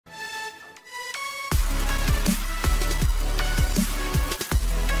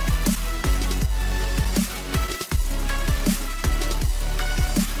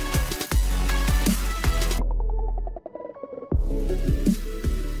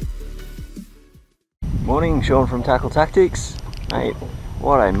Morning, Sean from Tackle Tactics. Mate,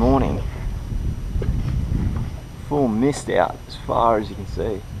 what a morning. Full mist out as far as you can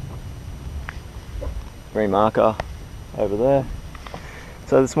see. Green marker over there.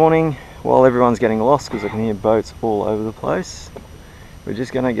 So this morning, while everyone's getting lost because I can hear boats all over the place, we're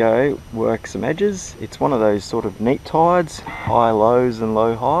just going to go work some edges. It's one of those sort of neap tides, high lows and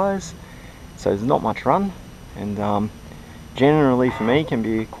low highs, so there's not much run, and generally for me can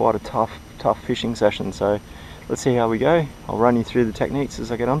be quite a tough fishing session. So let's see how we go. I'll run you through the techniques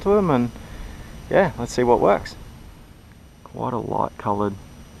as I get onto them, and yeah, let's see what works. Quite a light coloured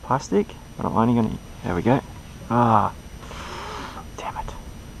plastic, but I'm only going to, there we go. Ah, damn it,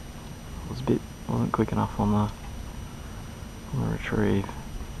 wasn't quick enough on the retrieve.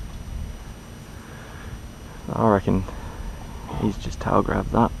 I reckon he's just tail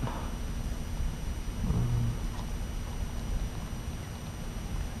grabbed that.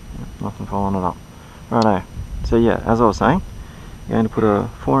 Nothing following it up. Righto. So yeah, as I was saying, I'm going to put a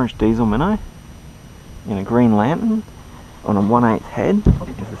 4-inch diesel minnow in a green lantern on a 1/8 head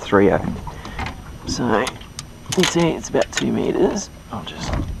with a 3/0. So you see it's about 2 meters. I'll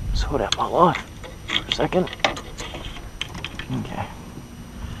just sort out my life for a second. Okay.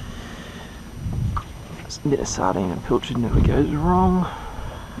 Just a bit of sardine and pilchard never goes wrong.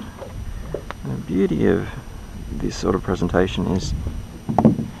 And the beauty of this sort of presentation is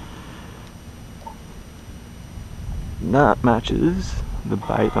that matches the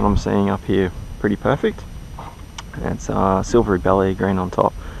bait that I'm seeing up here pretty perfect. It's silvery belly, green on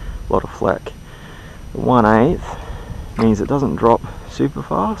top, a lot of fleck. The 1/8 means it doesn't drop super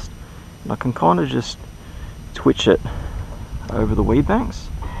fast, and I can kind of just twitch it over the weed banks.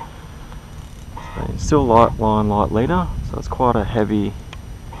 So it's still light line, light leader, so it's quite a heavy,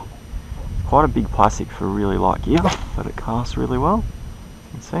 quite a big plastic for really light gear, but it casts really well,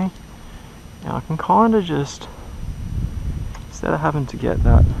 you can see. Now I can kind of just, instead of having to get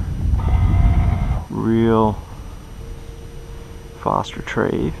that real fast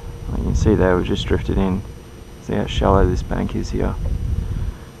retrieve, like you can see there, we just drifted in. See how shallow this bank is here.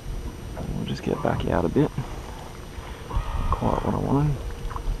 We'll just get back out a bit. Not quite what I wanted.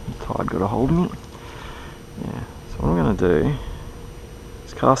 The tide got a hold of me. Yeah, so what I'm going to do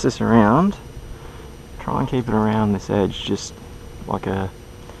is cast this around, try and keep it around this edge, just like a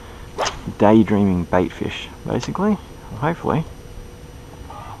daydreaming baitfish, basically. And hopefully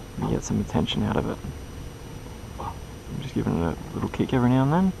we get some attention out of it. I'm just giving it a little kick every now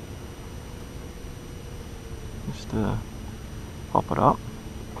and then, just to pop it up.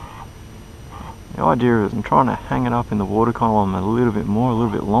 The idea is I'm trying to hang it up in the water column a little bit more, a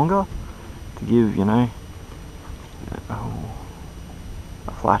little bit longer, to give, you know,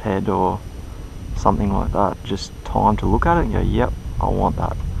 a flathead or something like that just time to look at it and go, yep, I want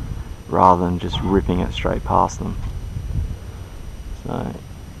that, rather than just ripping it straight past them. So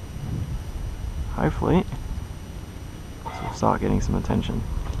hopefully we'll start getting some attention.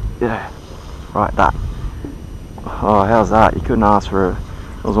 Yeah, right, that. Oh, how's that? You couldn't ask for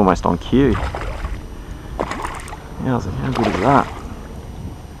it was almost on cue. Yeah, I was like, how good is that?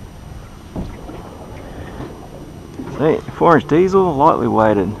 See, 4-inch diesel, lightly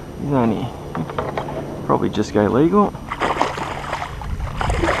weighted. He's only, probably just go legal.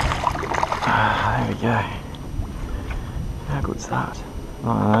 There we go. How good's that?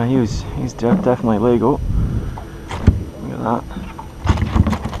 Oh no, he's definitely legal. Look at that.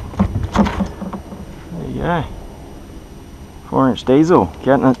 There you go. 4-inch diesel,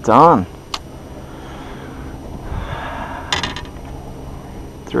 getting it done.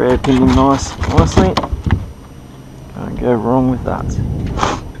 3/0 pinned him nicely. Can't go wrong with that.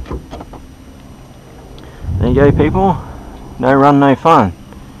 There you go, people. No run, no fun.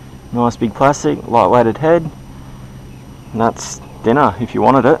 Nice big plastic, light weighted head. And that's dinner if you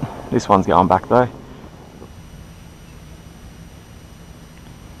wanted it. This one's going back though.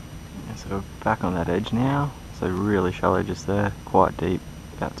 Yeah, so back on that edge now. So really shallow just there, quite deep,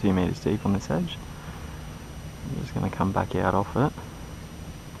 about 2 meters deep on this edge. I'm just going to come back out off it.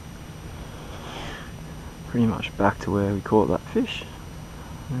 Pretty much back to where we caught that fish,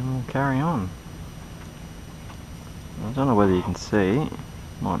 and we'll carry on. I don't know whether you can see,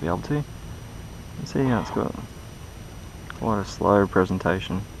 might be able to. You can see how it's got quite a slow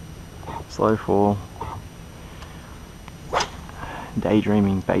presentation, slow fall,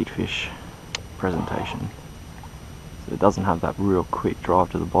 daydreaming baitfish presentation. So it doesn't have that real quick drive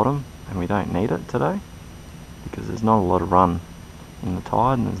to the bottom, and we don't need it today because there's not a lot of run in the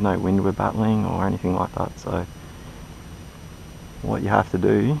tide and there's no wind we're battling or anything like that. So what you have to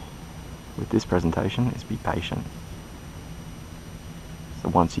do with this presentation is be patient. So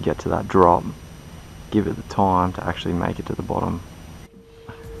once you get to that drop, give it the time to actually make it to the bottom.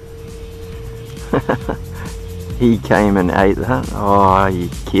 He came and ate that. Oh, are you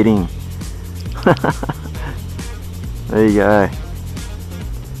kidding? There you go.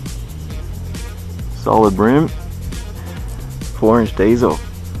 Solid brim. 4-inch diesel.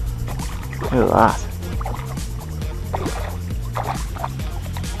 Look at that.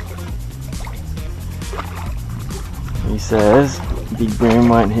 He says big brim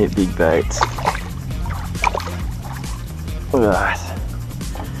won't hit big baits. Look at that.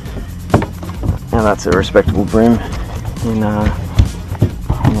 Now that's a respectable brim in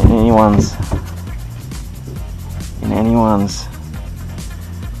anyone's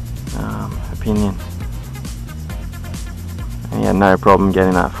opinion. And he had no problem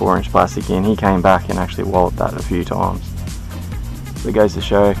getting that 4-inch plastic in. He came back and actually walloped that a few times. So it goes to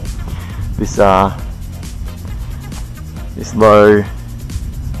show this this low,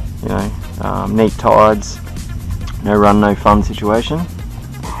 neat tides, no run, no fun situation.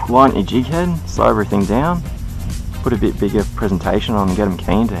 Lighten your jig head, slow everything down, put a bit bigger presentation on and get them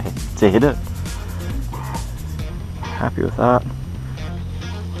keen to hit it. Happy with that.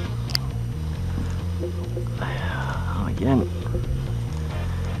 Again,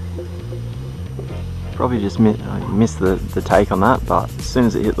 probably just missed the take on that, but as soon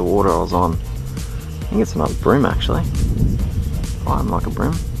as it hit the water I was on. I think it's another brim actually. Flying like a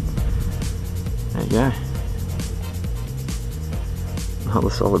brim. There you go. Another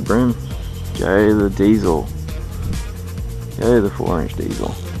solid brim. Go the diesel. Go the 4-inch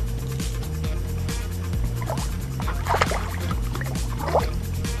diesel.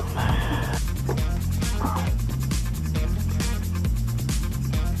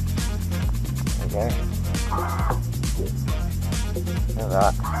 There you go. Look at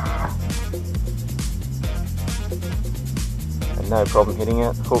that. Had no problem hitting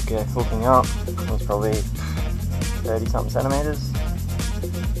it. Hooking up. It was probably 30 something centimeters.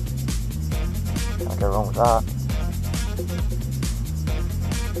 Can't go wrong with that.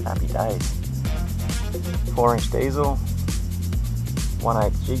 Happy days. 4-inch diesel,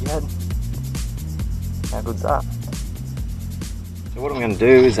 1/8 jig head. How good's that? So what I'm going to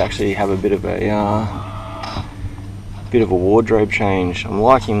do is actually have a bit of a wardrobe change. I'm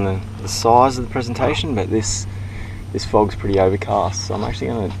liking the size of the presentation, but this fog's pretty overcast, so I'm actually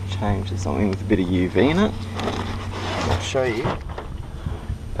going to change to something with a bit of UV in it. I'll show you.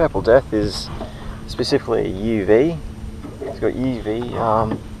 Purple Death is specifically a UV. It's got UV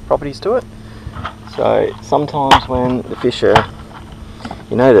properties to it. So sometimes when the fish are,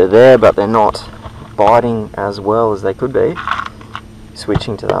 they're there but they're not biting as well as they could be,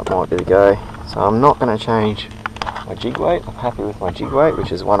 switching to that might be the go. So I'm not going to change my jig weight. I'm happy with my jig weight,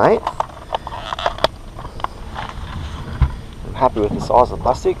 which is 1/8. I'm happy with the size of the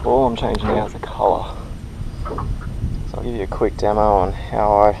plastic. All I'm changing now is the colour. So I'll give you a quick demo on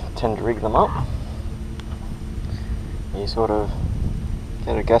how I tend to rig them up. You sort of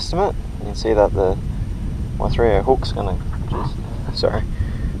get a guesstimate. You can see that my 3/0 hook's going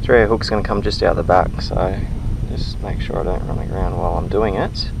to come just out the back. So just make sure I don't run aground while I'm doing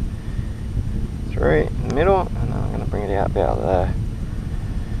it. 3 in the middle, and then I'm going to bring it out about there.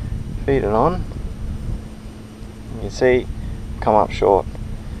 Feed it on. You can see come up short.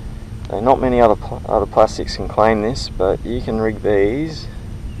 So not many other plastics can claim this, but you can rig these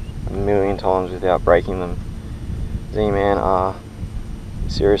a million times without breaking them. Z-Man are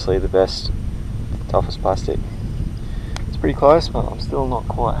seriously the best, toughest plastic. It's pretty close, but I'm still not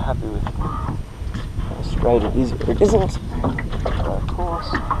quite happy with how straight it is or it isn't. Of course,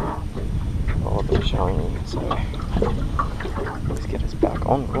 I'll be showing you, so let's get us back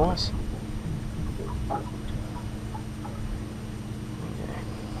on course.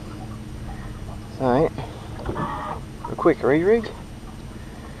 Okay. So, a quick re-rig.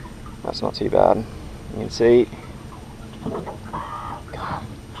 That's not too bad. You can see,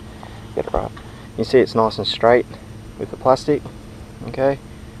 get it right. You can see it's nice and straight with the plastic. Okay.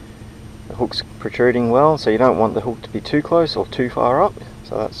 The hook's protruding well, so you don't want the hook to be too close or too far up.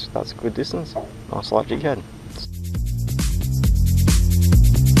 So that's a good distance. Nice light jig head.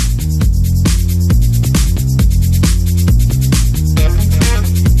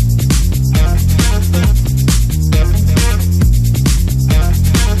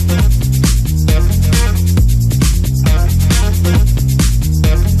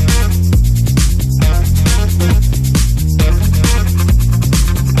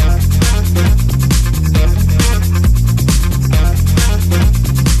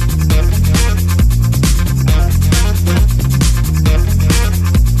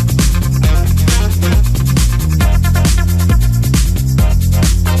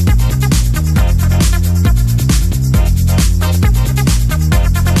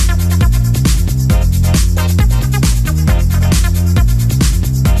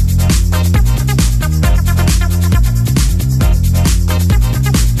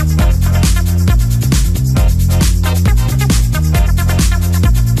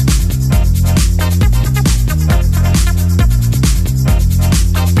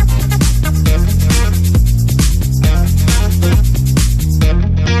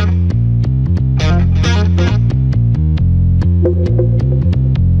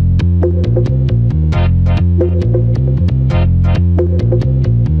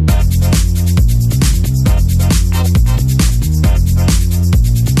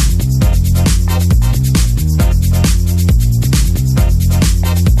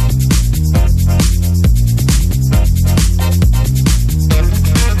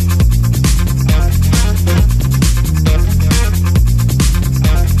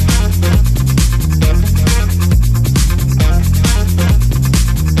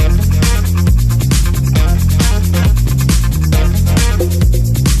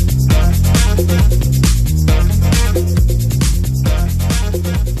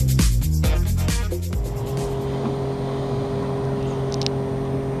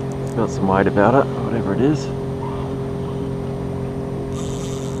 got some weight about it, whatever it is.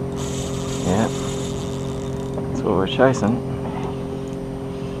 Yeah, that's what we're chasing.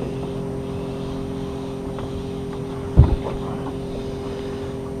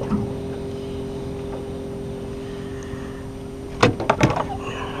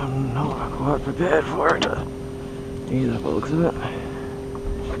 I'm not quite prepared for it either, by the looks of it.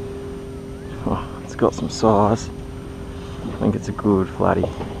 Oh, it's got some size. I think it's a good flatty.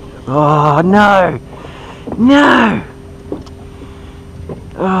 Oh no! No!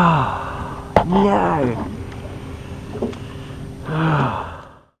 Oh no! Oh.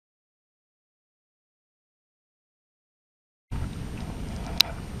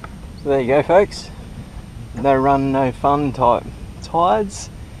 So there you go, folks. No run, no fun type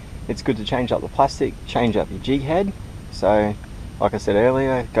tides. It's good to change up the plastic, change up your jig head. So, like I said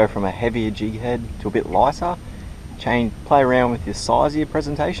earlier, go from a heavier jig head to a bit lighter. Play around with the size of your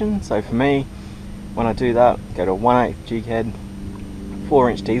presentation. So for me, when I do that, go to a 1/8 jig head,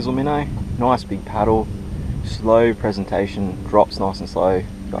 4-inch diesel minnow, nice big paddle, slow presentation, drops nice and slow,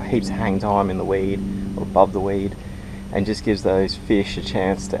 got heaps of hang time in the weed or above the weed, and just gives those fish a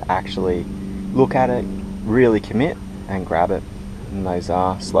chance to actually look at it, really commit and grab it in those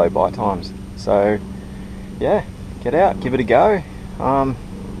slow bite times. So yeah, get out, give it a go. I'm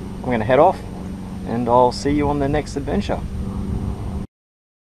going to head off and I'll see you on the next adventure.